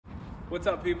What's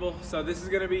up, people? So this is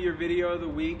going to be your video of the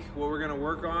week. What we're going to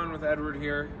work on with Edward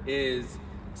here is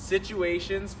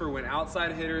situations for when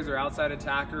outside hitters or outside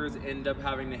attackers end up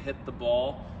having to hit the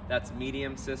ball that's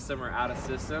medium system or out of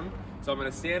system. So I'm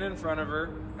going to stand in front of her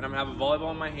and I'm going to have a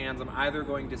volleyball in my hands. I'm either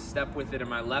going to step with it in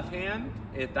my left hand.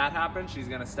 If that happens, she's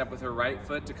going to step with her right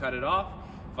foot to cut it off.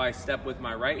 If I step with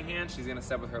my right hand, she's going to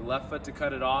step with her left foot to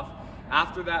cut it off.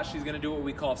 After that, she's going to do what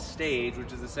we call stage,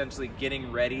 which is essentially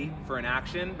getting ready for an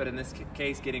action, but in this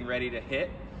case, getting ready to hit.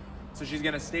 So she's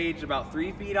going to stage about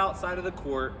 3 feet outside of the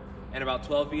court and about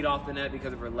 12 feet off the net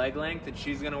because of her leg length, and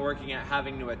she's going to working at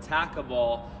having to attack a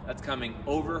ball that's coming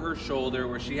over her shoulder,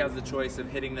 where she has the choice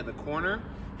of hitting to the corner,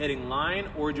 hitting line,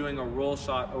 or doing a roll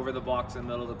shot over the box in the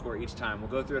middle of the court each time. We'll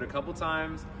go through it a couple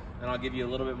times, and I'll give you a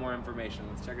little bit more information.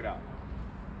 Let's check it out.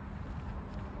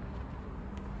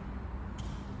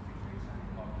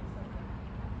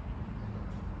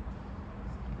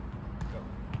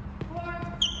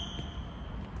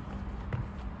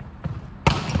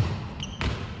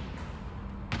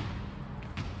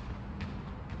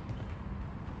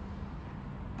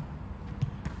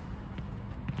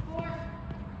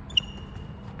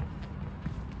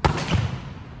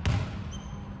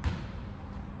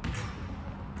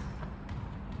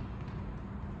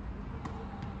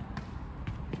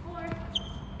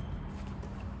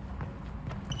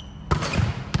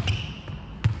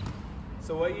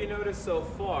 So what you notice so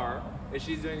far is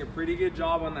she's doing a pretty good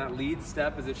job on that lead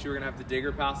step, as if she were gonna have to dig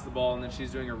her past the ball, and then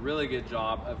she's doing a really good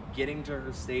job of getting to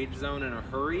her stage zone in a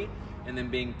hurry and then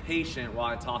being patient while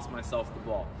I toss myself the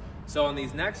ball. So on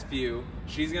these next few,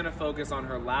 she's gonna focus on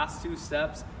her last 2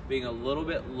 steps being a little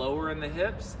bit lower in the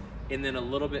hips and then a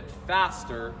little bit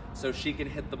faster so she can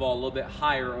hit the ball a little bit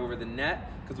higher over the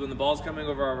net, because when the ball's coming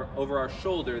over our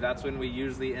shoulder, that's when we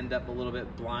usually end up a little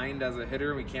bit blind as a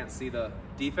hitter and we can't see the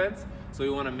defense. So we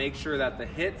want to make sure that the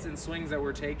hits and swings that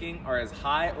we're taking are as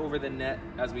high over the net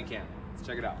as we can. Let's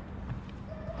check it out.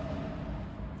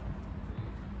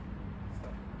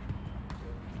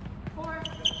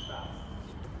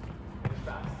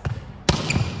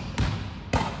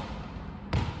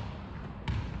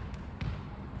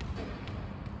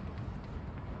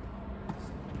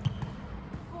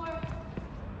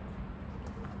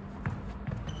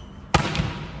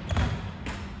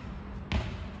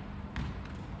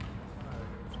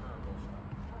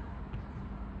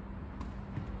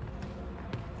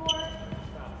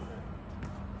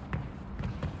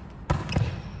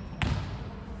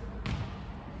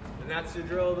 That's your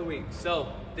drill of the week.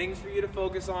 So things for you to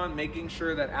focus on: making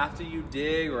sure that after you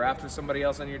dig or after somebody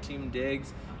else on your team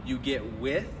digs, you get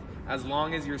width, as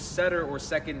long as your setter or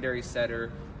secondary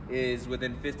setter is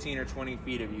within 15 or 20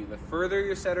 feet of you. The further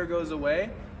your setter goes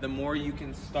away, the more you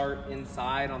can start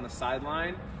inside on the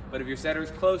sideline. But if your setter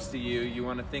is close to you, you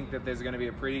want to think that there's going to be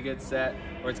a pretty good set,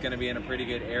 or it's going to be in a pretty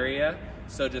good area.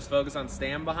 So just focus on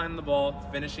staying behind the ball,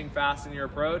 finishing fast in your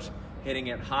approach, hitting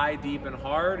it high, deep, and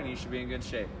hard, and you should be in good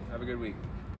shape. Have a good week.